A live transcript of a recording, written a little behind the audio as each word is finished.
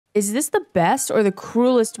Is this the best or the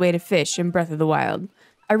cruelest way to fish in Breath of the Wild?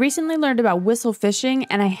 I recently learned about whistle fishing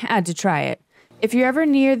and I had to try it. If you're ever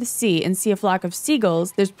near the sea and see a flock of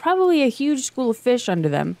seagulls, there's probably a huge school of fish under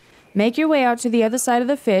them. Make your way out to the other side of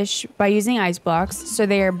the fish by using ice blocks so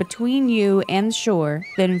they are between you and the shore,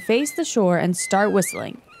 then face the shore and start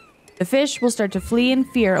whistling. The fish will start to flee in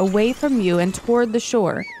fear away from you and toward the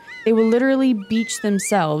shore. They will literally beach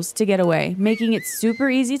themselves to get away, making it super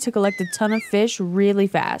easy to collect a ton of fish really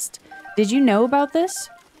fast. Did you know about this?